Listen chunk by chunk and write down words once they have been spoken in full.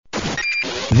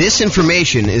This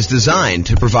information is designed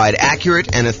to provide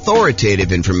accurate and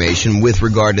authoritative information with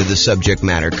regard to the subject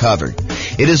matter covered.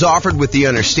 It is offered with the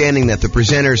understanding that the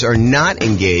presenters are not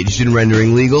engaged in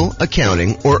rendering legal,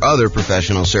 accounting, or other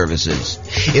professional services.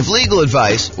 If legal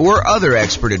advice or other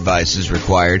expert advice is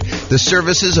required, the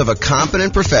services of a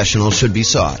competent professional should be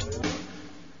sought.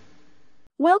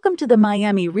 Welcome to the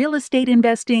Miami Real Estate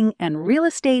Investing and Real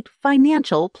Estate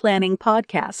Financial Planning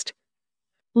Podcast.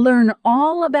 Learn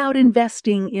all about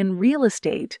investing in real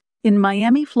estate in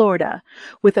Miami, Florida,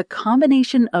 with a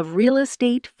combination of real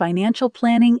estate financial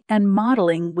planning and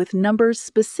modeling with numbers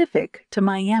specific to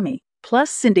Miami, plus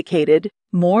syndicated,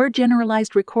 more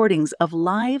generalized recordings of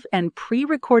live and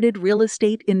pre-recorded real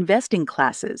estate investing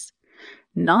classes,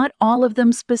 not all of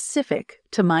them specific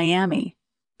to Miami.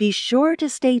 Be sure to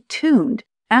stay tuned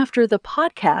after the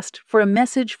podcast for a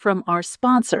message from our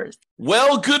sponsors.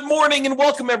 Well, good morning and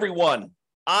welcome, everyone.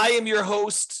 I am your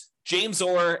host, James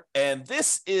Orr, and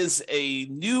this is a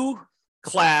new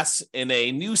class in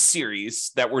a new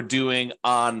series that we're doing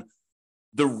on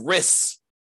the risks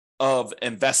of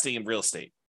investing in real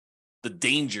estate, the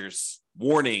dangers,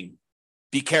 warning,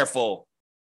 be careful,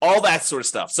 all that sort of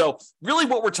stuff. So really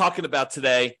what we're talking about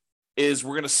today is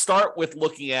we're going to start with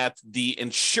looking at the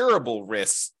insurable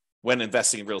risks when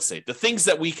investing in real estate, the things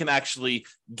that we can actually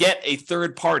get a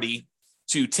third party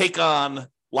to take on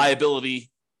liability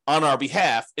on our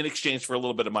behalf in exchange for a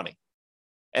little bit of money.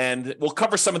 And we'll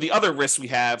cover some of the other risks we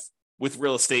have with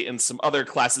real estate in some other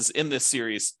classes in this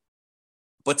series.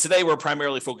 But today we're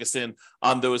primarily focused in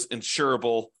on those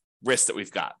insurable risks that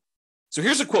we've got. So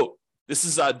here's a quote. This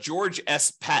is George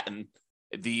S. Patton,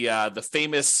 the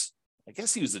famous, I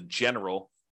guess he was a general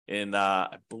in,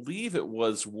 I believe it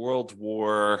was World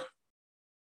War,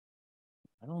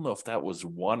 I don't know if that was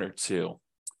 1 or 2.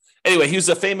 Anyway, he was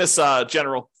a famous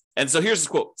general. And so here's the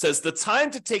quote. It says, "The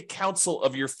time to take counsel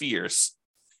of your fears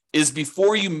is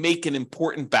before you make an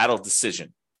important battle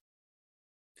decision.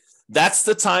 That's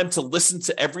the time to listen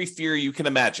to every fear you can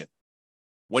imagine.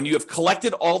 When you have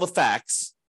collected all the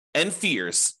facts and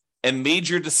fears and made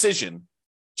your decision,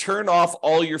 turn off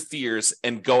all your fears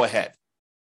and go ahead."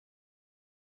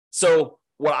 So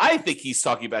what I think he's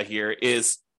talking about here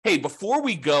is, hey, before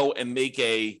we go and make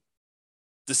a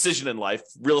decision in life,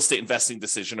 real estate investing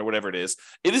decision or whatever it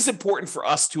is important for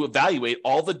us to evaluate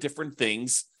all the different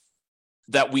things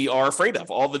that we are afraid of,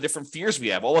 all the different fears we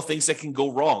have, all the things that can go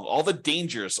wrong, all the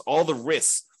dangers, all the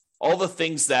risks, all the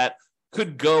things that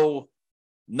could go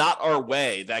not our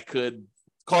way, that could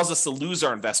cause us to lose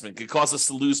our investment, could cause us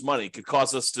to lose money, could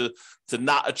cause us to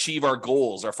not achieve our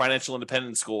goals, our financial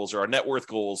independence goals, or our net worth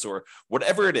goals, or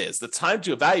whatever it is. The time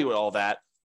to evaluate all that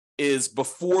is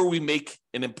before we make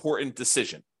an important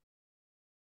decision,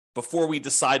 before we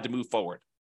decide to move forward.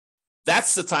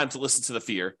 That's the time to listen to the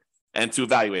fear and to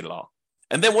evaluate it all.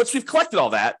 And then once we've collected all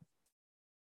that,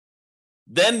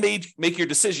 then make your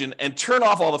decision and turn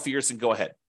off all the fears and go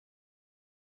ahead.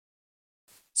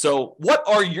 So what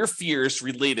are your fears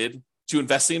related to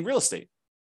investing in real estate?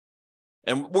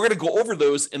 And we're going to go over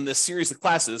those in this series of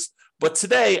classes. But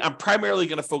today, I'm primarily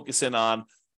going to focus in on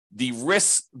the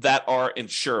risks that are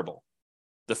insurable,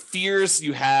 the fears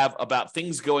you have about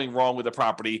things going wrong with a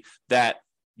property that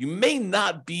you may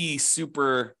not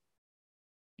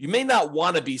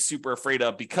want to be super afraid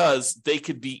of because they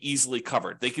could be easily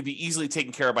covered. They could be easily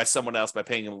taken care of by someone else by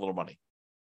paying them a little money.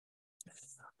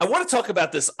 I want to talk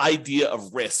about this idea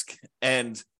of risk,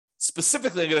 and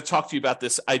specifically, I'm going to talk to you about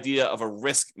this idea of a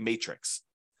risk matrix.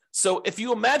 So if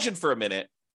you imagine for a minute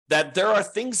that there are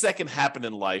things that can happen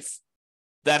in life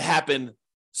that happen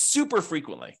super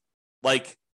frequently,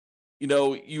 like,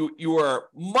 you are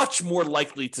much more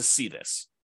likely to see this,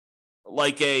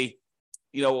 like an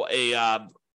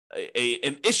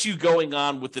issue going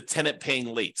on with the tenant paying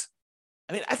late.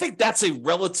 I mean, I think that's a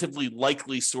relatively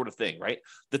likely sort of thing, right?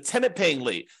 The tenant paying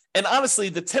late. And honestly,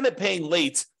 the tenant paying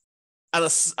late on a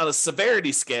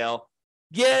severity scale,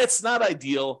 yeah, it's not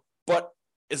ideal, but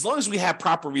as long as we have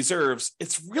proper reserves,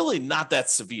 it's really not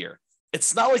that severe.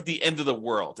 It's not like the end of the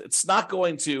world. It's not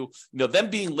going to, them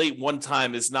being late one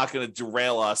time is not going to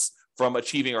derail us from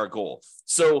achieving our goal.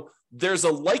 So there's a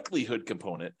likelihood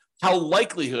component,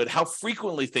 how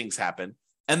frequently things happen,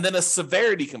 and then a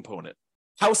severity component,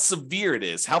 how severe it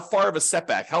is, how far of a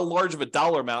setback, how large of a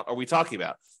dollar amount are we talking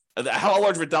about, how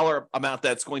large of a dollar amount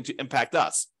that's going to impact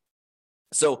us.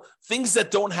 So things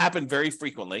that don't happen very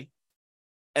frequently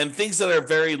and things that are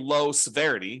very low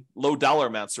severity, low dollar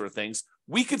amount sort of things,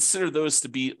 we consider those to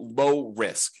be low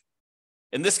risk.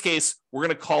 In this case, we're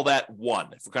going to call that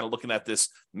 1. If we're kind of looking at this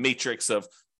matrix of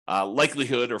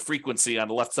likelihood or frequency on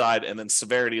the left side and then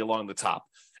severity along the top.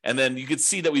 And then you can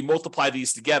see that we multiply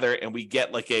these together and we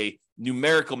get like a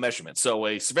numerical measurement. So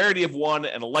a severity of 1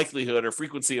 and a likelihood or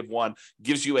frequency of 1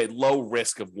 gives you a low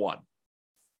risk of 1.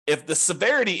 If the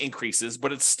severity increases,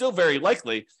 but it's still very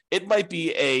likely, it might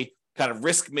be a kind of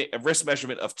risk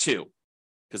measurement of 2,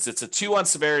 because it's a 2 on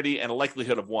severity and a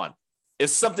likelihood of 1. If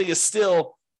something is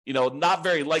still, not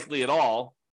very likely at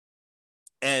all,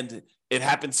 and it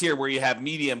happens here where you have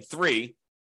medium 3,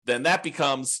 then that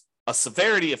becomes a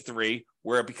severity of 3,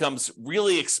 where it becomes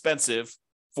really expensive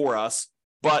for us,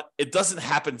 but it doesn't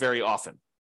happen very often.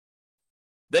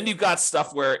 Then you've got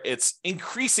stuff where it's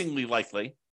increasingly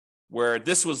likely, where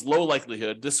this was low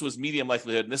likelihood, this was medium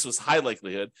likelihood, and this was high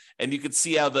likelihood, and you can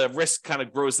see how the risk kind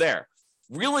of grows there.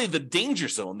 Really, the danger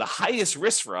zone, the highest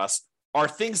risk for us, are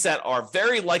things that are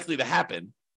very likely to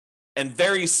happen and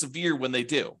very severe when they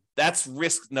do. That's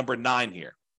risk number 9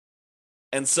 here.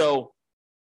 And so,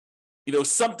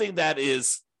 something that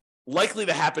is likely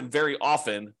to happen very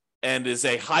often and is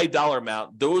a high dollar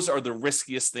amount, those are the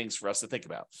riskiest things for us to think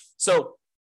about. So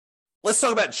let's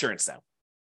talk about insurance now.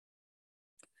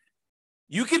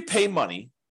 You could pay money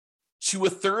to a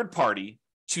third party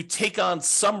to take on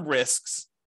some risks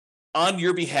on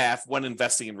your behalf when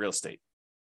investing in real estate.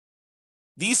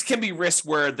 These can be risks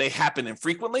where they happen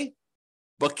infrequently,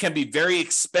 but can be very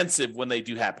expensive when they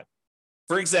do happen.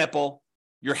 For example,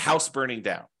 your house burning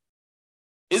down.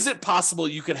 Is it possible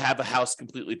you could have a house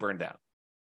completely burned down?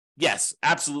 Yes,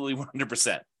 absolutely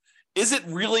 100%. Is it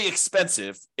really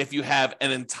expensive if you have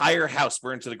an entire house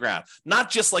burned to the ground? Not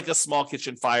just like a small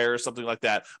kitchen fire or something like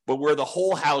that, but where the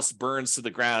whole house burns to the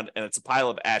ground and it's a pile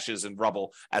of ashes and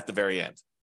rubble at the very end.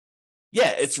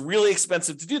 Yeah, it's really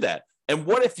expensive to do that. And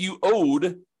what if you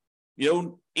owed,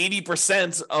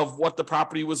 80% of what the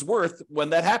property was worth when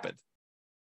that happened?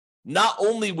 Not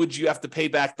only would you have to pay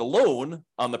back the loan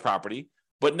on the property,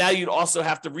 but now you'd also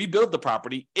have to rebuild the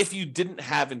property if you didn't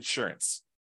have insurance.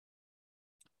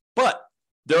 But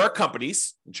there are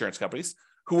companies, insurance companies,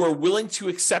 who are willing to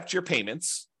accept your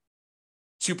payments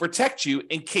to protect you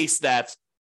in case that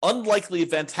unlikely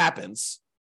event happens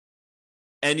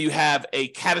and you have a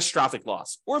catastrophic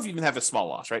loss, or if you even have a small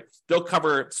loss, right? They'll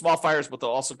cover small fires, but they'll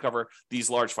also cover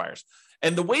these large fires.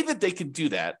 And the way that they can do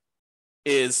that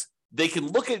is they can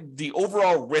look at the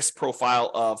overall risk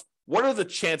profile of what are the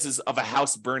chances of a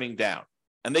house burning down.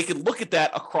 And they can look at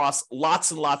that across lots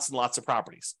and lots and lots of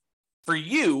properties. For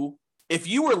you, if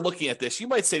you were looking at this, you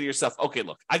might say to yourself, okay,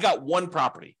 look, I got one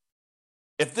property.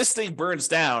 If this thing burns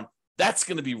down, that's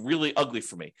going to be really ugly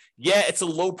for me. Yeah, it's a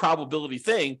low probability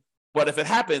thing, but if it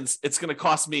happens, it's going to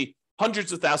cost me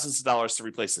hundreds of thousands of dollars to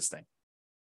replace this thing.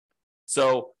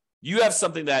 So you have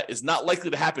something that is not likely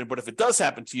to happen, but if it does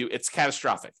happen to you, it's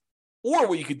catastrophic. Or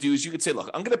what you could do is you could say, look,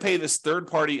 I'm going to pay this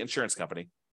third-party insurance company,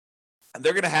 and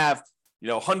they're going to have,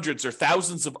 hundreds or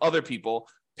thousands of other people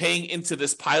paying into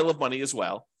this pile of money as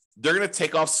well. They're going to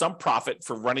take off some profit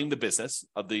for running the business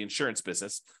of the insurance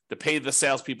business, to pay the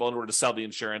salespeople in order to sell the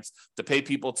insurance, to pay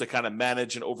people to kind of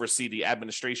manage and oversee the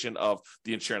administration of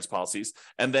the insurance policies,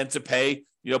 and then to pay,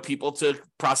 people to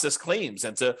process claims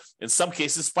and to, in some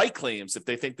cases, fight claims if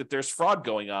they think that there's fraud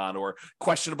going on or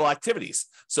questionable activities.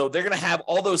 So they're going to have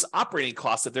all those operating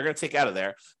costs that they're going to take out of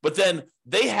there. But then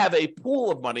they have a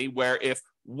pool of money where if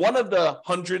one of the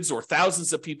hundreds or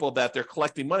thousands of people that they're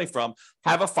collecting money from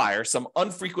have a fire, some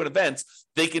unfrequent events,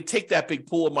 they can take that big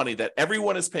pool of money that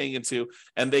everyone is paying into,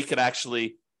 and they could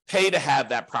actually pay to have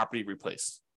that property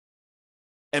replaced.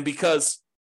 And because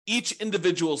each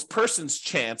individual's person's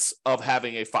chance of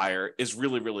having a fire is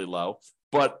really, really low,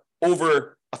 but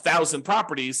over 1,000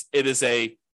 properties, it is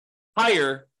a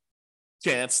higher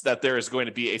chance that there is going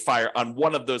to be a fire on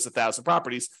one of those 1,000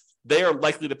 properties. They are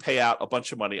likely to pay out a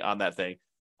bunch of money on that thing.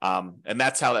 And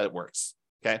that's how that works.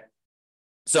 Okay.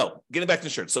 So getting back to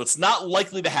insurance. So it's not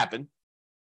likely to happen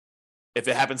if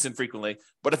it happens infrequently,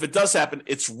 but if it does happen,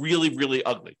 it's really, really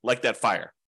ugly, like that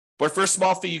fire. But for a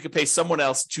small fee, you could pay someone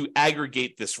else to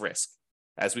aggregate this risk,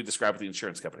 as we described with the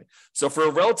insurance company. So for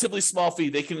a relatively small fee,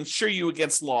 they can insure you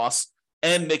against loss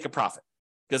and make a profit,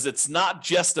 because it's not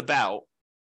just about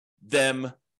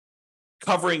them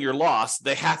covering your loss.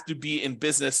 They have to be in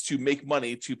business to make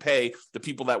money to pay the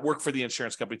people that work for the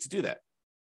insurance company to do that.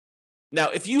 Now,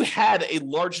 if you had a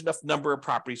large enough number of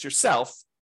properties yourself,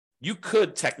 you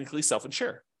could technically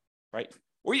self-insure, right?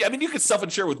 Or you could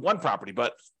self-insure with one property,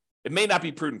 but it may not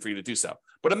be prudent for you to do so.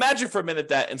 But imagine for a minute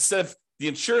that instead of the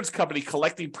insurance company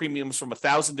collecting premiums from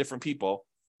 1,000 different people,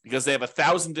 because they have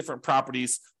 1,000 different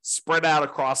properties spread out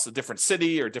across a different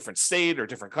city or different state or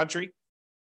different country,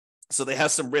 so they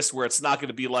have some risk where it's not going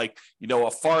to be like,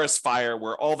 a forest fire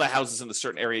where all the houses in a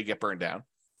certain area get burned down.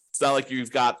 It's not like you've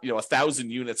got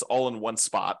 1,000 units all in one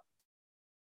spot.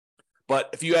 But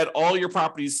if you had all your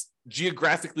properties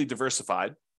geographically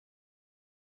diversified,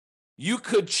 you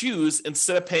could choose,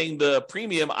 instead of paying the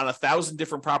premium on 1,000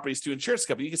 different properties to insurance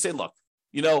company, you can say, look,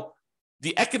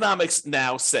 the economics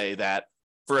now say that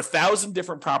for 1,000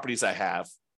 different properties I have,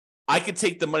 I could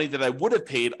take the money that I would have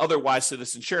paid otherwise to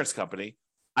this insurance company.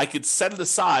 I could set it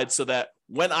aside so that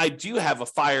when I do have a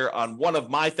fire on one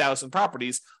of my 1,000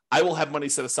 properties, I will have money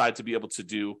set aside to be able to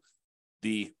do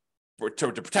to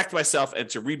protect myself and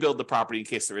to rebuild the property in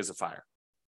case there is a fire.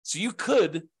 So you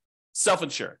could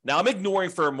self-insure. Now, I'm ignoring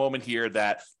for a moment here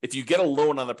that if you get a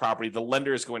loan on the property, the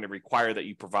lender is going to require that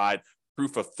you provide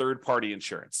proof of third-party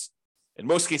insurance. In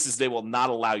most cases, they will not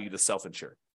allow you to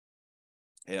self-insure.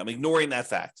 And I'm ignoring that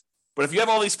fact. But if you have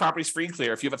all these properties free and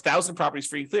clear, if you have 1,000 properties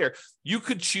free and clear, you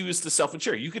could choose to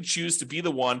self-insure. You could choose to be the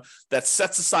one that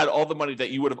sets aside all the money that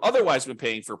you would have otherwise been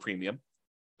paying for a premium,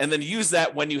 and then use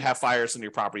that when you have fires in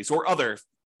your properties or other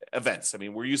events. I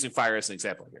mean, we're using fire as an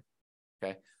example here.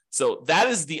 Okay. So that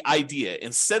is the idea.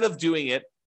 Instead of doing it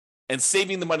and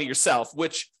saving the money yourself,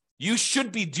 which you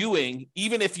should be doing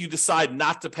even if you decide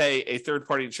not to pay a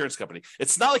third-party insurance company.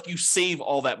 It's not like you save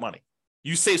all that money.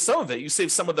 You save some of it. You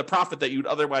save some of the profit that you'd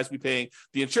otherwise be paying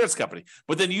the insurance company.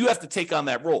 But then you have to take on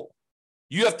that role.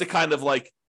 You have to kind of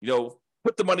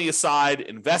put the money aside,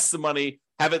 invest the money,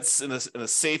 have it in a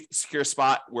safe, secure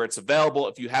spot where it's available.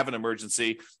 If you have an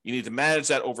emergency, you need to manage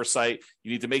that oversight.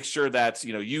 You need to make sure that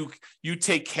you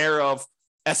take care of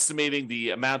estimating the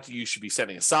amount you should be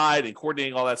setting aside and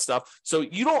coordinating all that stuff. So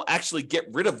you don't actually get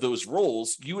rid of those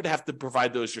roles. You would have to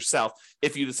provide those yourself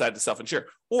if you decide to self-insure.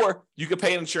 Or you could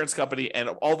pay an insurance company and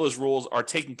all those roles are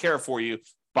taken care of for you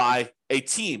by a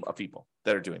team of people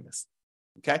that are doing this.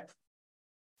 Okay?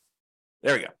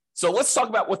 There we go. So let's talk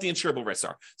about what the insurable risks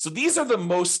are. So these are the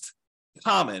most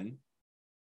common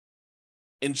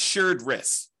insured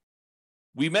risks.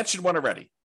 We mentioned one already,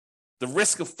 the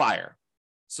risk of fire.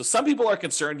 So some people are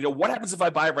concerned, what happens if I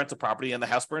buy a rental property and the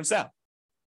house burns down?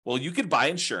 Well, you could buy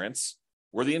insurance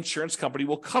where the insurance company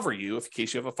will cover you in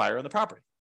case you have a fire on the property.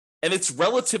 And it's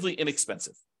relatively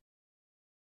inexpensive.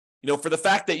 For the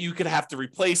fact that you could have to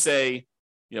replace a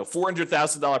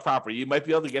 $400,000 property, you might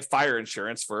be able to get fire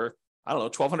insurance for,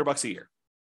 $1,200 a year.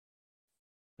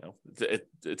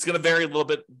 It's going to vary a little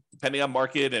bit depending on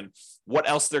market and what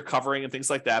else they're covering and things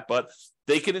like that. But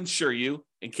they can insure you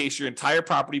in case your entire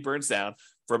property burns down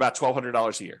for about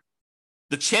 $1,200 a year.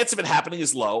 The chance of it happening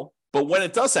is low, but when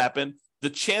it does happen,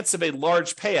 the chance of a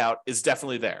large payout is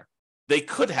definitely there. They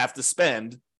could have to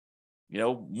spend,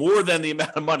 more than the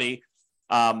amount of money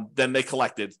than they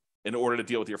collected in order to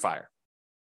deal with your fire.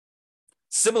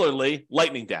 Similarly,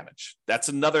 lightning damage. That's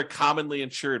another commonly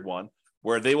insured one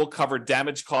where they will cover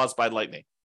damage caused by lightning.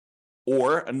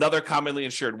 Or another commonly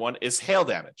insured one is hail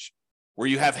damage, where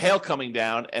you have hail coming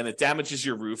down and it damages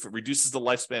your roof, it reduces the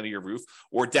lifespan of your roof,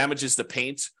 or damages the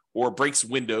paint, or breaks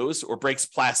windows, or breaks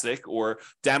plastic, or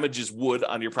damages wood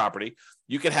on your property.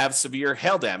 You can have severe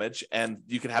hail damage, and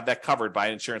you can have that covered by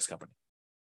an insurance company.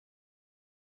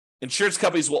 Insurance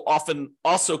companies will often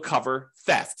also cover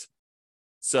theft.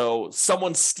 So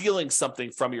someone stealing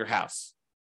something from your house,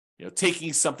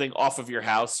 taking something off of your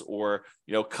house, or,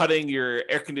 cutting your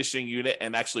air conditioning unit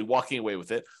and actually walking away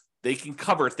with it. They can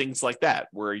cover things like that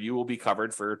where you will be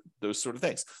covered for those sort of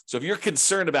things. So if you're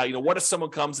concerned about, what if someone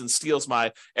comes and steals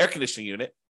my air conditioning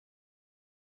unit,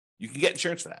 you can get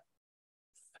insurance for that.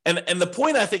 And the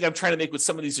point I think I'm trying to make with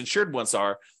some of these insured ones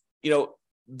are,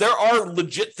 there are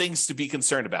legit things to be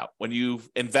concerned about when you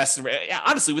invest in,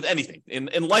 honestly, with anything.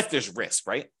 In life, there's risk,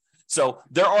 right? So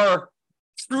there are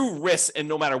true risks, and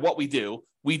no matter what we do,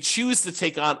 we choose to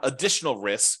take on additional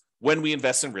risks when we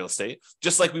invest in real estate,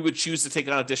 just like we would choose to take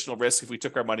on additional risk if we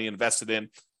took our money and invested in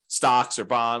stocks or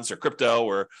bonds or crypto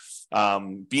or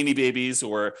Beanie Babies,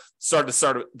 or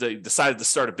decided to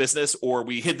start a business, or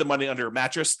we hid the money under a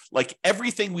mattress. Like,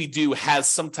 everything we do has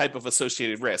some type of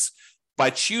associated risk. By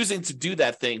choosing to do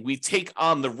that thing, we take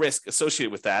on the risk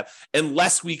associated with that,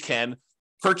 unless we can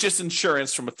purchase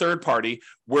insurance from a third party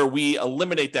where we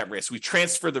eliminate that risk. We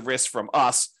transfer the risk from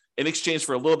us in exchange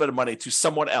for a little bit of money to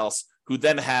someone else who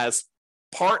then has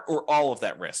part or all of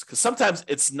that risk. Because sometimes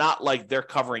it's not like they're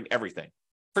covering everything.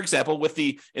 For example, with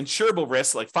the insurable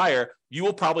risks like fire, you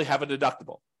will probably have a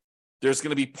deductible. There's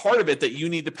going to be part of it that you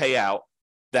need to pay out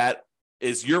that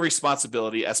is your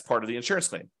responsibility as part of the insurance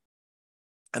claim.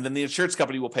 And then the insurance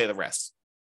company will pay the rest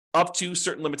up to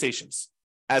certain limitations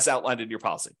as outlined in your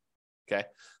policy. Okay.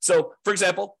 So, for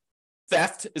example,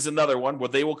 theft is another one where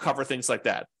they will cover things like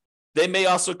that. They may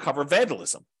also cover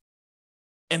vandalism.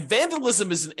 And vandalism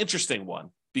is an interesting one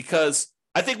because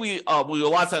I think we a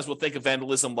lot of times will think of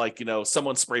vandalism like,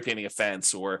 someone spray painting a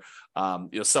fence or,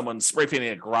 someone spray painting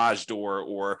a garage door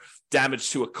or damage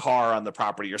to a car on the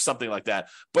property or something like that.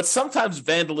 But sometimes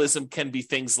vandalism can be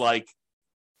things like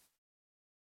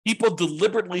people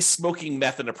deliberately smoking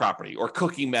meth in a property or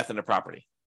cooking meth in a property.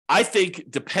 I think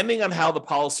depending on how the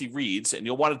policy reads, and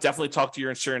you'll want to definitely talk to your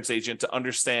insurance agent to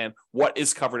understand what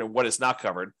is covered and what is not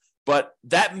covered, but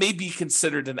that may be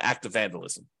considered an act of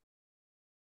vandalism.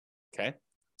 Okay,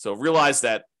 so realize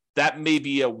that may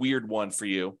be a weird one for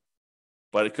you,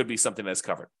 but it could be something that's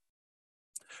covered.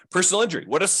 Personal injury.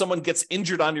 What if someone gets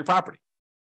injured on your property?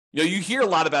 You hear a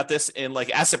lot about this in like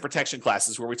asset protection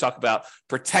classes where we talk about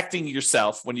protecting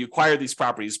yourself when you acquire these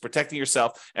properties, protecting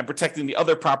yourself and protecting the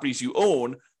other properties you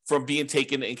own from being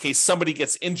taken in case somebody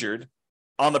gets injured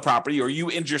on the property or you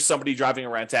injure somebody driving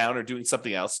around town or doing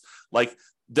something else. Like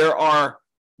there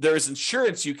is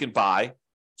insurance you can buy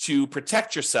to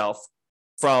protect yourself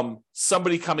from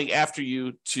somebody coming after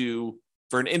you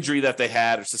for an injury that they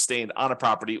had or sustained on a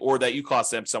property or that you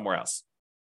caused them somewhere else.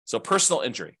 So personal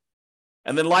injury.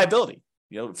 And then liability.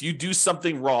 If you do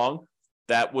something wrong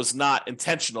that was not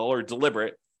intentional or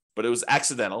deliberate, but it was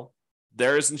accidental,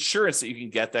 there is insurance that you can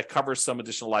get that covers some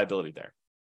additional liability there.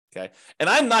 Okay. And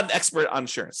I'm not an expert on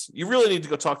insurance. You really need to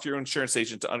go talk to your insurance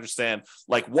agent to understand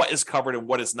like what is covered and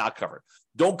what is not covered.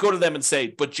 Don't go to them and say,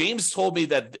 but James told me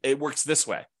that it works this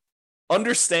way.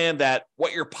 Understand that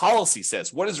what your policy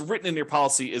says, what is written in your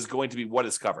policy is going to be what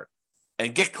is covered.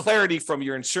 And get clarity from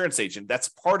your insurance agent. That's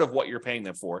part of what you're paying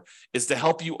them for, is to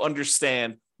help you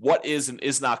understand what is and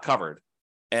is not covered.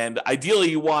 And ideally,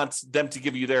 you want them to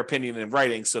give you their opinion in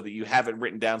writing so that you have it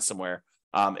written down somewhere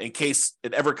in case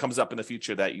it ever comes up in the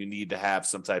future that you need to have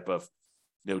some type of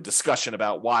discussion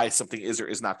about why something is or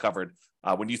is not covered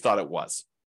when you thought it was.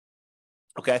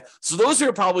 Okay, so those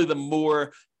are probably the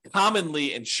more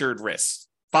commonly insured risks: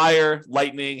 fire,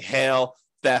 lightning, hail,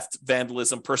 theft,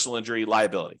 vandalism, personal injury,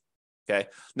 liability. Okay,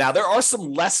 now there are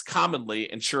some less commonly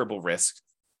insurable risks.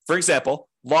 For example,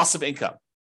 loss of income.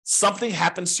 Something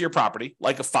happens to your property,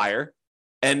 like a fire,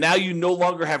 and now you no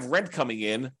longer have rent coming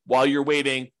in while you're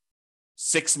waiting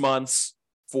 6 months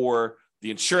for the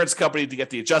insurance company to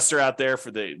get the adjuster out there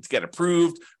to get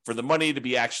approved, for the money to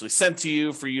be actually sent to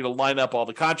you, for you to line up all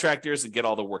the contractors and get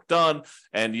all the work done.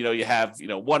 And, you have,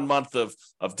 1 month of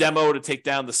demo to take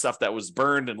down the stuff that was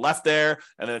burned and left there.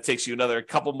 And then it takes you another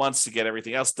couple months to get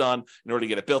everything else done in order to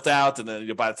get it built out. And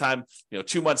then by the time,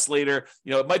 2 months later,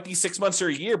 it might be 6 months or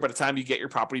a year by the time you get your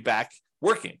property back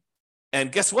working.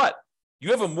 And guess what? You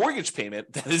have a mortgage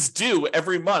payment that is due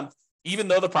every month, even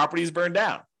though the property is burned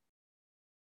down.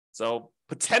 So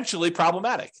potentially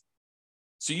problematic.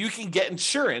 So you can get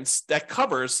insurance that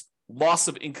covers loss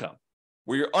of income,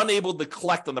 where you're unable to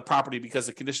collect on the property because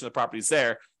the condition of the property is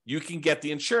there. You can get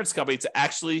the insurance company to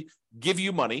actually give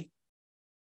you money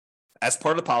as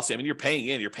part of the policy. I mean, you're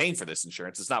paying for this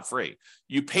insurance. It's not free.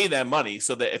 You pay them money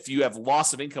so that if you have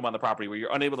loss of income on the property where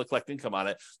you're unable to collect income on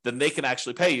it, then they can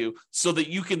actually pay you so that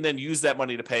you can then use that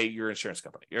money to pay your insurance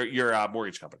company, your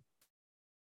mortgage company,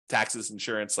 taxes,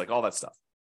 insurance, like all that stuff.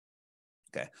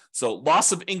 Okay, so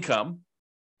loss of income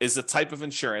is a type of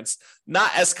insurance,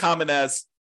 not as common as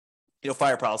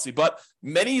fire policy, but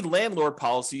many landlord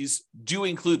policies do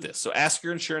include this. So ask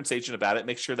your insurance agent about it.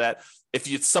 Make sure that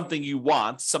if it's something you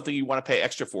want to pay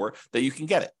extra for, that you can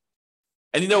get it.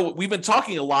 And we've been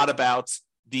talking a lot about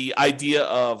the idea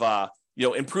of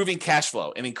improving cash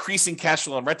flow and increasing cash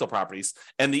flow on rental properties.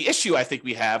 And the issue I think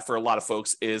we have for a lot of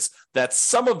folks is that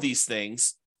some of these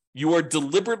things you are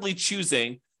deliberately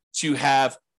choosing to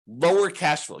have lower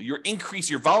cash flow. You're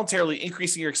voluntarily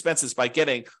increasing your expenses by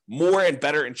getting more and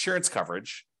better insurance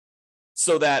coverage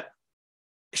so that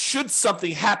should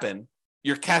something happen,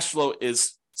 your cash flow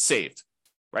is saved,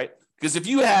 right? Because if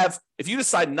you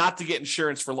decide not to get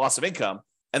insurance for loss of income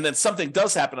and then something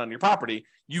does happen on your property,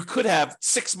 you could have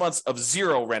 6 months of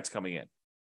zero rent coming in.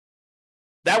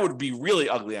 That would be really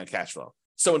ugly on cash flow.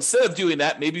 So instead of doing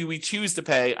that, maybe we choose to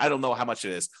pay, I don't know how much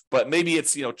it is, but maybe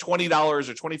it's $20 or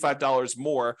 $25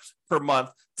 more per month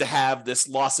to have this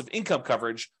loss of income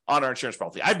coverage on our insurance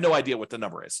policy. I have no idea what the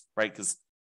number is, right? Because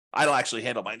I don't actually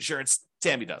handle my insurance.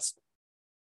 Tammy does.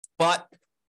 But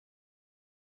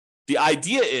the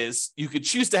idea is you could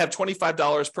choose to have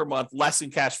 $25 per month less in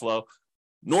cash flow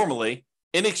normally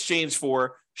in exchange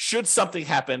for, should something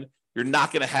happen, you're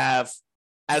not going to have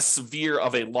as severe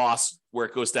of a loss where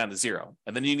it goes down to zero.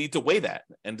 And then you need to weigh that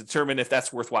and determine if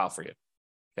that's worthwhile for you.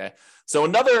 Okay. So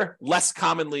another less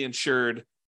commonly insured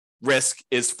risk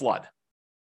is flood.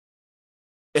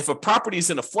 If a property is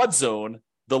in a flood zone,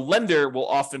 the lender will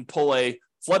often pull a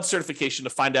flood certification to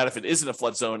find out if it isn't a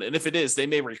flood zone. And if it is, they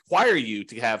may require you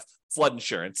to have flood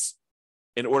insurance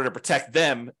in order to protect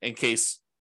them in case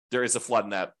there is a flood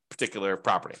in that particular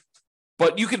property.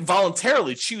 But you can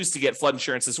voluntarily choose to get flood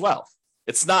insurance as well.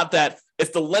 It's not that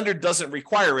if the lender doesn't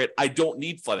require it, I don't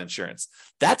need flood insurance.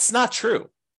 That's not true.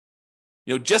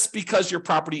 Just because your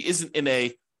property isn't in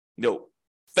a,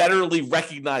 federally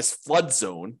recognized flood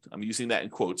zone, I'm using that in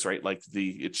quotes, right? Like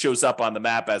it shows up on the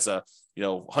map as a,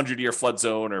 100-year flood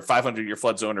zone or 500-year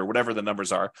flood zone or whatever the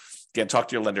numbers are. Again, talk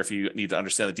to your lender if you need to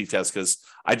understand the details, because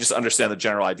I just understand the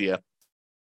general idea.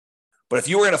 But if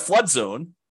you were in a flood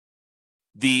zone,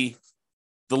 the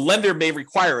lender may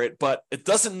require it, but it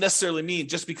doesn't necessarily mean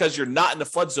just because you're not in the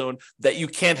flood zone that you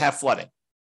can't have flooding.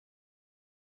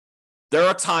 There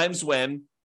are times when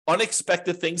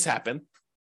unexpected things happen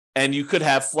and you could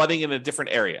have flooding in a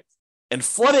different area. And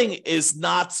flooding is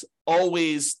not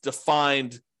always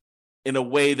defined in a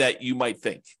way that you might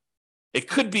think. It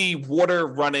could be water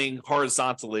running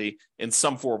horizontally in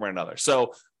some form or another.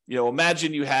 So,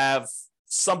 imagine you have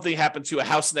something happen to a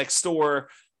house next door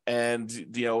and,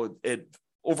 it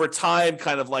over time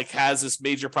kind of like has this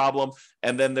major problem.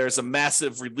 And then there's a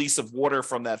massive release of water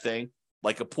from that thing,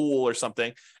 like a pool or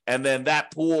something. And then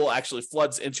that pool actually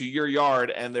floods into your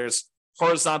yard and there's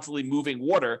horizontally moving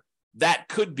water. That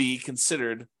could be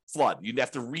considered flood. You'd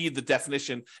have to read the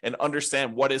definition and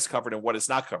understand what is covered and what is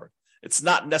not covered. It's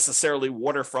not necessarily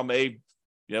water from a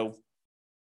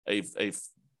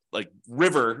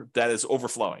river that is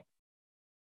overflowing.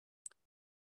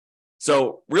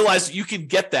 So realize you can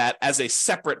get that as a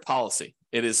separate policy.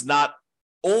 It is not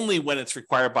only when it's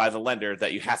required by the lender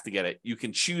that you have to get it. You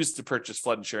can choose to purchase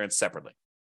flood insurance separately.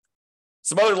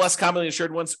 Some other less commonly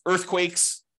insured ones,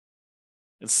 earthquakes.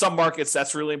 In some markets,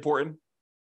 that's really important.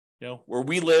 Where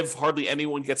we live, hardly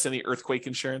anyone gets any earthquake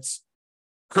insurance.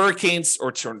 Hurricanes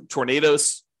or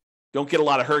tornadoes. Don't get a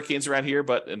lot of hurricanes around here,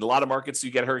 but in a lot of markets, you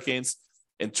get hurricanes.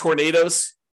 And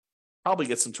tornadoes, probably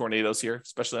get some tornadoes here,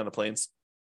 especially on the plains.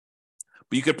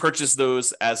 But you could purchase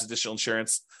those as additional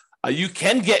insurance. You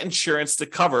can get insurance to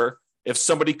cover if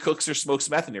somebody cooks or smokes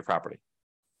meth in your property.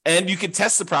 And you can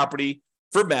test the property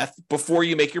for meth before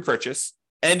you make your purchase.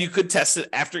 And you could test it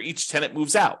after each tenant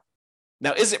moves out.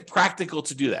 Now, is it practical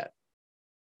to do that?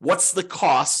 What's the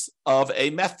cost of a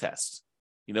meth test?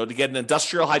 To get an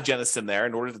industrial hygienist in there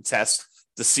in order to test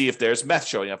to see if there's meth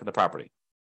showing up in the property.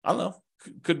 I don't know.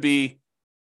 Could be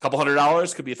a couple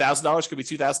 $100, could be $1,000, could be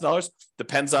 $2,000.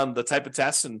 Depends on the type of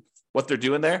test and what they're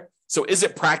doing there. So is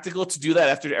it practical to do that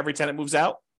after every tenant moves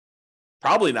out?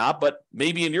 Probably not, but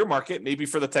maybe in your market, maybe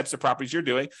for the types of properties you're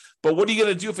doing. But what are you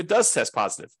going to do if it does test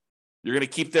positive? You're going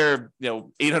to keep their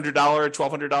 $800,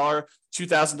 $1,200, $2,000,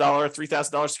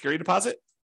 $3,000 security deposit?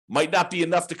 Might not be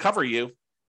enough to cover you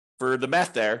for the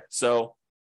meth there. So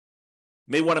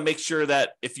may want to make sure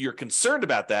that if you're concerned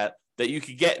about that you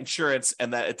can get insurance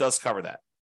and that it does cover that.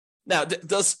 Now,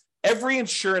 does every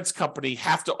insurance company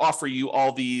have to offer you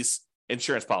all these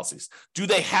insurance policies? Do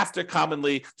they have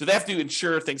to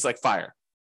insure things like fire?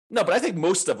 No, but I think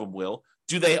most of them will.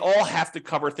 Do they all have to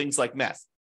cover things like meth?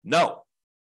 No.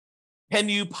 Can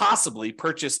you possibly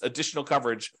purchase additional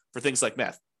coverage for things like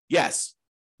meth? Yes.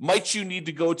 Might you need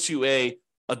to go to a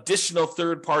additional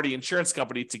third-party insurance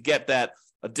company to get that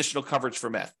additional coverage for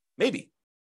meth? Maybe.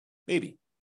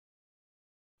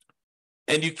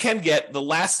 And you can get the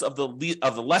last of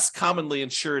the less commonly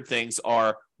insured things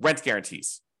are rent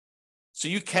guarantees. So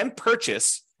you can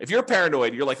purchase, if you're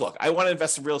paranoid, you're like, look, I want to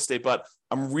invest in real estate, but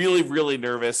I'm really, really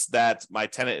nervous that my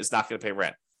tenant is not going to pay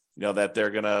rent. That they're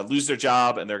going to lose their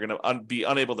job and they're going to be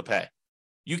unable to pay.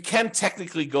 You can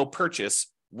technically go purchase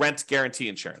rent guarantee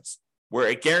insurance, where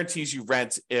it guarantees you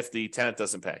rent if the tenant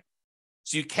doesn't pay.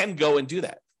 So you can go and do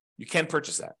that. You can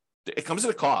purchase that. It comes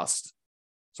at a cost.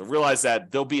 So realize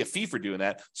that there'll be a fee for doing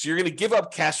that. So you're going to give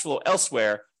up cash flow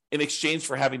elsewhere in exchange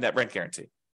for having that rent guarantee.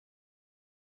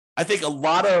 I think a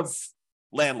lot of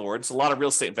landlords, a lot of real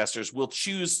estate investors will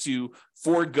choose to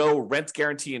forego rent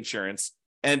guarantee insurance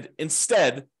and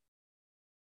instead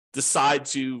decide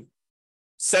to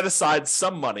set aside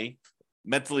some money,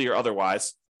 mentally or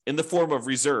otherwise, in the form of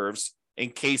reserves in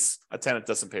case a tenant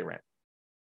doesn't pay rent.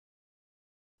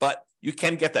 But you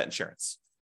can get that insurance.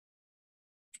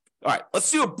 All right, let's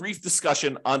do a brief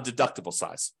discussion on deductible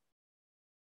size.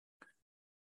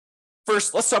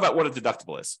 First, let's talk about what a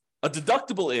deductible is. A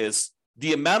deductible is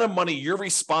the amount of money you're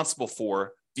responsible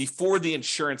for before the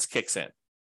insurance kicks in.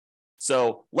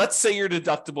 So let's say your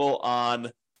deductible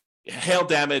on hail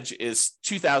damage is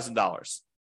 $2,000.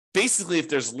 Basically, if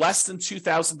there's less than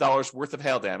 $2,000 worth of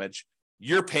hail damage,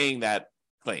 you're paying that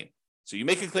claim. So you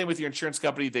make a claim with your insurance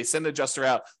company, they send an adjuster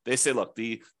out, they say, look,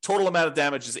 the total amount of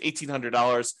damage is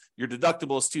 $1,800, your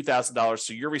deductible is $2,000,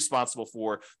 so you're responsible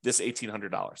for this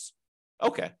 $1,800.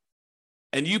 Okay.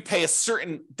 And you pay a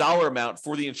certain dollar amount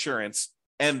for the insurance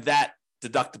and that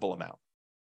deductible amount.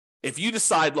 If you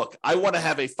decide, look, I want to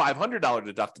have a $500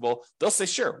 deductible, they'll say,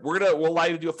 sure, we'll allow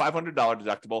you to do a $500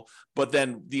 deductible, but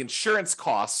then the insurance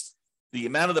cost, the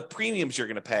amount of the premiums you're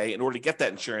going to pay in order to get that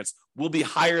insurance will be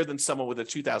higher than someone with a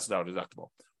 $2,000 deductible.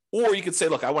 Or you could say,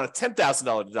 look, I want a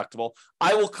 $10,000 deductible.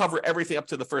 I will cover everything up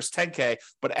to the first $10K,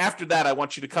 but after that, I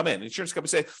want you to come in. The insurance company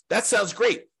say, that sounds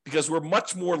great because we're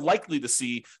much more likely to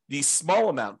see these small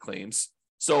amount claims.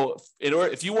 So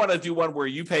if you want to do one where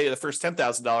you pay the first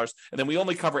 $10,000 and then we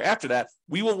only cover after that,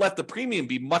 we will let the premium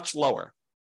be much lower.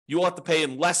 You will have to pay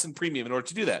in less in premium in order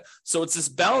to do that. So it's this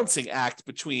balancing act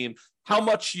between how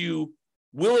much you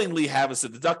willingly have as a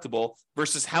deductible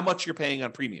versus how much you're paying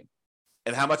on premium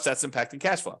and how much that's impacting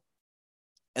cash flow.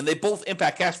 And they both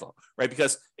impact cash flow, right?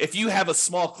 Because if you have a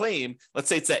small claim, let's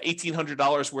say it's that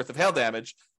 $1,800 worth of hail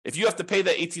damage, if you have to pay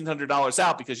that $1,800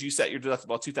 out because you set your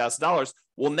deductible at $2,000,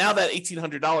 well, now that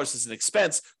 $1,800 is an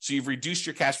expense, so you've reduced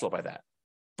your cash flow by that.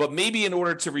 But maybe in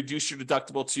order to reduce your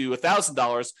deductible to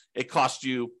 $1,000, it costs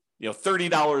you,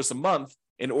 $30 a month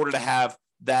in order to have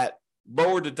that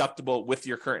lower deductible with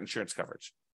your current insurance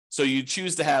coverage. So you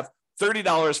choose to have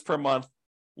 $30 per month,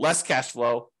 less cash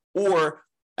flow, or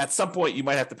at some point you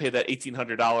might have to pay that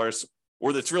 $1,800,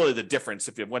 or that's really the difference.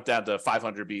 If it went down to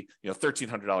 $500, be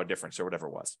 $1,300 difference or whatever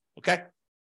it was. Okay.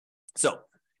 So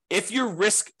if your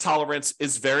risk tolerance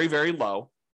is very, very low,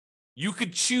 you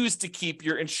could choose to keep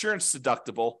your insurance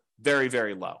deductible very,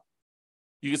 very low.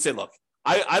 You could say, look,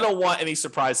 I don't want any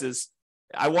surprises.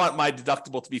 I want my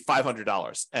deductible to be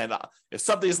 $500. And if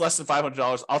something is less than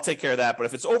 $500, I'll take care of that. But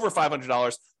if it's over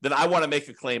 $500, then I want to make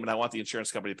a claim and I want the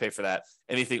insurance company to pay for that,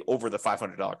 anything over the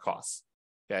 $500 costs.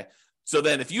 Okay. So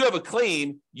then if you have a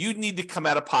claim, you need to come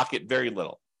out of pocket very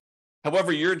little.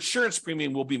 However, your insurance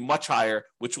premium will be much higher,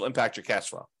 which will impact your cash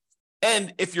flow.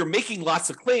 And if you're making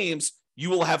lots of claims, you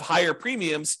will have higher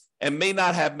premiums and may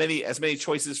not have as many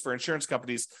choices for insurance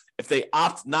companies if they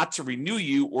opt not to renew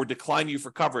you or decline you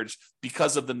for coverage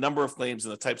because of the number of claims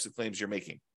and the types of claims you're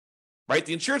making, right?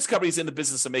 The insurance company is in the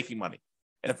business of making money.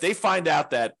 And if they find out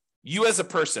that you as a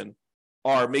person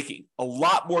are making a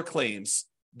lot more claims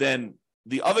than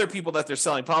the other people that they're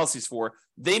selling policies for,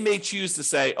 they may choose to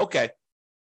say, okay,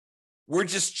 we're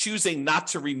just choosing not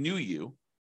to renew you.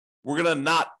 We're going to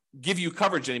not give you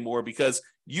coverage anymore because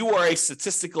you are a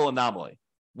statistical anomaly.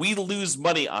 We lose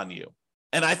money on you.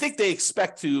 And I think they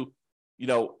expect to,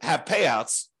 have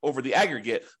payouts over the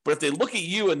aggregate. But if they look at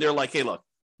you and they're like, hey, look,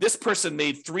 this person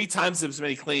made 3 times as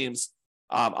many claims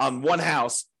on one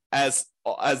house as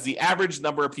the average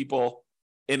number of people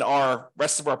in our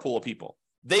rest of our pool of people,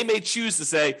 they may choose to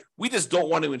say, we just don't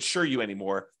want to insure you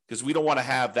anymore because we don't want to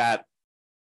have that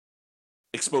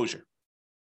exposure.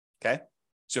 Okay.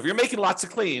 So if you're making lots of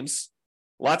claims,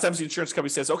 a lot of times the insurance company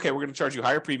says, okay, we're going to charge you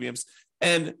higher premiums.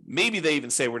 And maybe they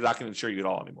even say, we're not going to insure you at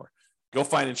all anymore. Go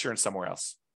find insurance somewhere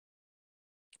else.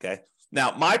 Okay.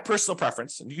 Now, my personal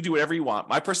preference, and you can do whatever you want,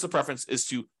 my personal preference is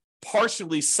to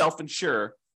partially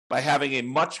self-insure by having a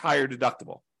much higher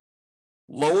deductible,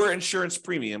 lower insurance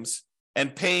premiums,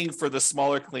 and paying for the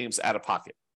smaller claims out of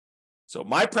pocket. So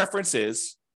my preference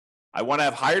is I want to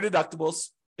have higher deductibles.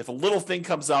 If a little thing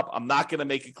comes up, I'm not going to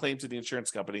make a claim to the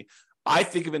insurance company. I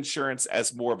think of insurance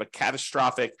as more of a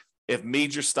catastrophic. If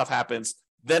major stuff happens,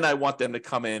 then I want them to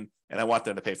come in and I want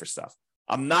them to pay for stuff.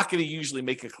 I'm not going to usually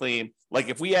make a claim. Like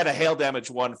if we had a hail damage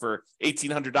one for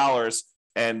 $1,800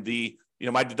 and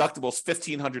my deductible is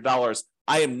 $1,500,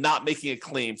 I am not making a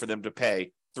claim for them to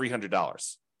pay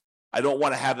 $300. I don't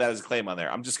want to have that as a claim on there.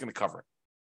 I'm just going to cover it.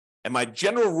 And my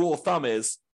general rule of thumb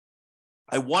is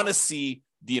I want to see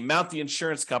the amount the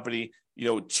insurance company,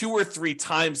 2 or 3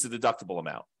 times the deductible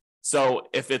amount. So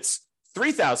if it's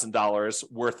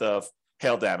 $3,000 worth of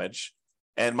hail damage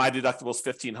and my deductible is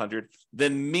 $1,500,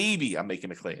 then maybe I'm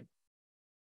making a claim.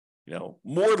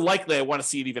 More likely I want to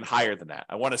see it even higher than that.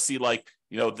 I want to see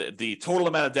the total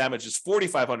amount of damage is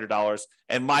 $4,500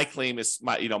 and my claim is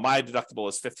my deductible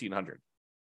is $1,500.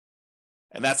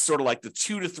 And that's sort of like the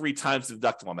 2 to 3 times the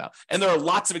deductible amount. And there are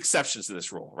lots of exceptions to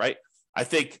this rule, right? I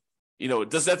think, it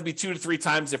doesn't have to be 2 to 3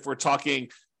 times if we're talking,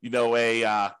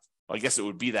 I guess it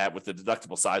would be that with the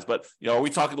deductible size, but, are we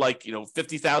talking like,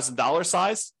 $50,000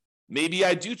 size? Maybe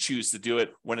I do choose to do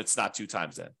it when it's not 2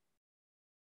 times in.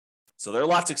 So there are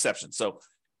lots of exceptions. So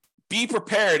be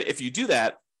prepared if you do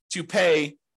that to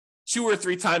pay 2 or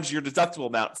 3 times your deductible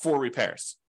amount for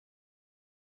repairs.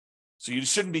 So you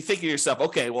shouldn't be thinking to yourself,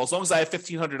 okay, well, as long as I have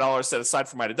 $1,500 set aside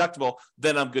for my deductible,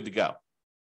 then I'm good to go.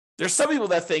 There's some people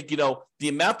that think, the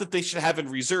amount that they should have in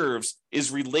reserves is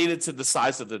related to the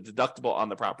size of the deductible on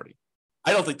the property.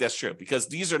 I don't think that's true because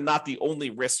these are not the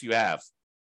only risks you have.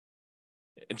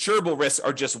 Insurable risks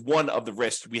are just one of the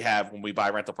risks we have when we buy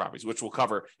rental properties, which we'll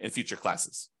cover in future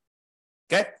classes.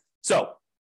 Okay, so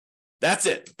that's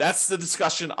it. That's the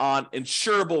discussion on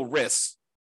insurable risks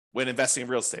when investing in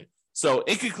real estate. So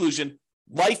in conclusion,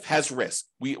 life has risks.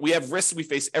 We have risks we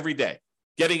face every day.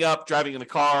 Getting up, driving in the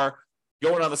car,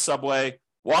 going on the subway,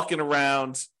 walking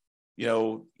around,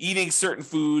 eating certain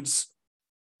foods,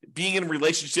 being in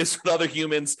relationships with other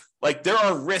humans. Like there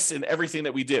are risks in everything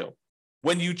that we do.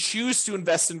 When you choose to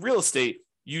invest in real estate,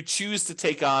 you choose to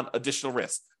take on additional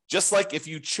risks. Just like if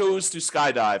you chose to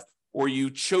skydive or you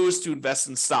chose to invest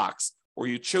in stocks or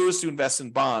you chose to invest in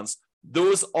bonds,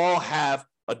 those all have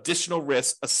additional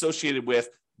risks associated with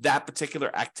that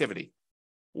particular activity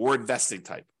or investing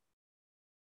type.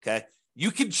 Okay?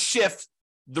 You can shift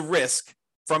the risk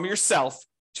from yourself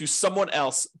to someone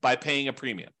else by paying a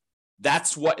premium.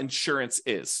 That's what insurance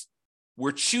is.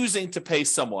 We're choosing to pay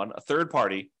someone, a third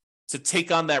party, to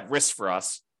take on that risk for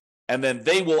us, and then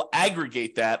they will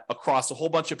aggregate that across a whole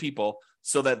bunch of people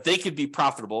so that they could be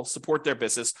profitable, support their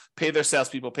business, pay their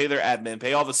salespeople, pay their admin,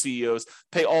 pay all the CEOs,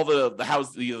 pay all the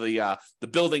house, the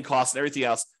building costs and everything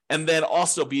else, and then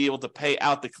also be able to pay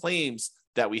out the claims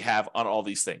that we have on all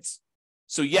these things.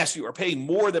 So yes, you are paying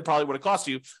more than probably what it costs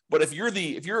you, but if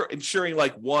you're insuring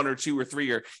like 1 or 2 or 3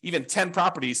 or even 10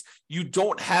 properties, you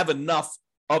don't have enough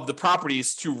of the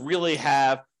properties to really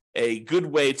have a good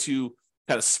way to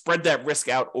kind of spread that risk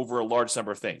out over a large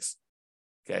number of things.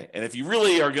 Okay. And if you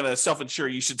really are going to self-insure,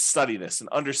 you should study this and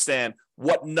understand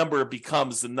what number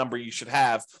becomes the number you should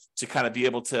have to kind of be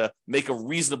able to make a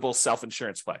reasonable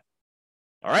self-insurance play.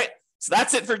 All right. So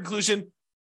that's it for conclusion.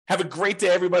 Have a great day,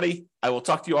 everybody. I will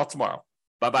talk to you all tomorrow.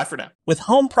 Bye-bye for now. With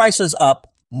home prices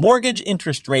up, mortgage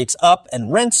interest rates up,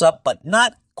 and rents up, but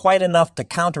not quite enough to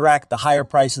counteract the higher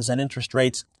prices and interest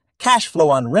rates, cash flow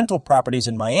on rental properties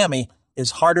in Miami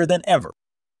is harder than ever.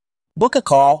 Book a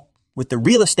call with the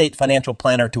Real Estate Financial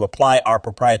Planner to apply our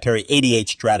proprietary 88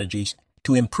 strategies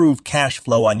to improve cash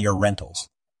flow on your rentals.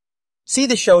 See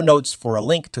the show notes for a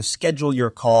link to schedule your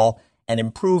call and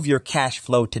improve your cash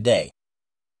flow today.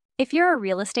 If you're a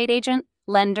real estate agent,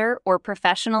 lender, or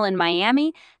professional in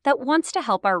Miami that wants to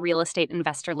help our real estate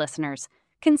investor listeners,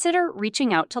 consider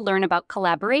reaching out to learn about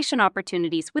collaboration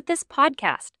opportunities with this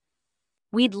podcast.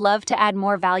 We'd love to add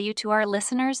more value to our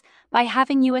listeners by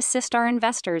having you assist our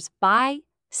investors buy,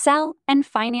 sell, and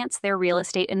finance their real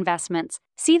estate investments.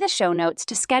 See the show notes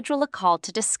to schedule a call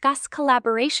to discuss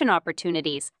collaboration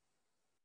opportunities.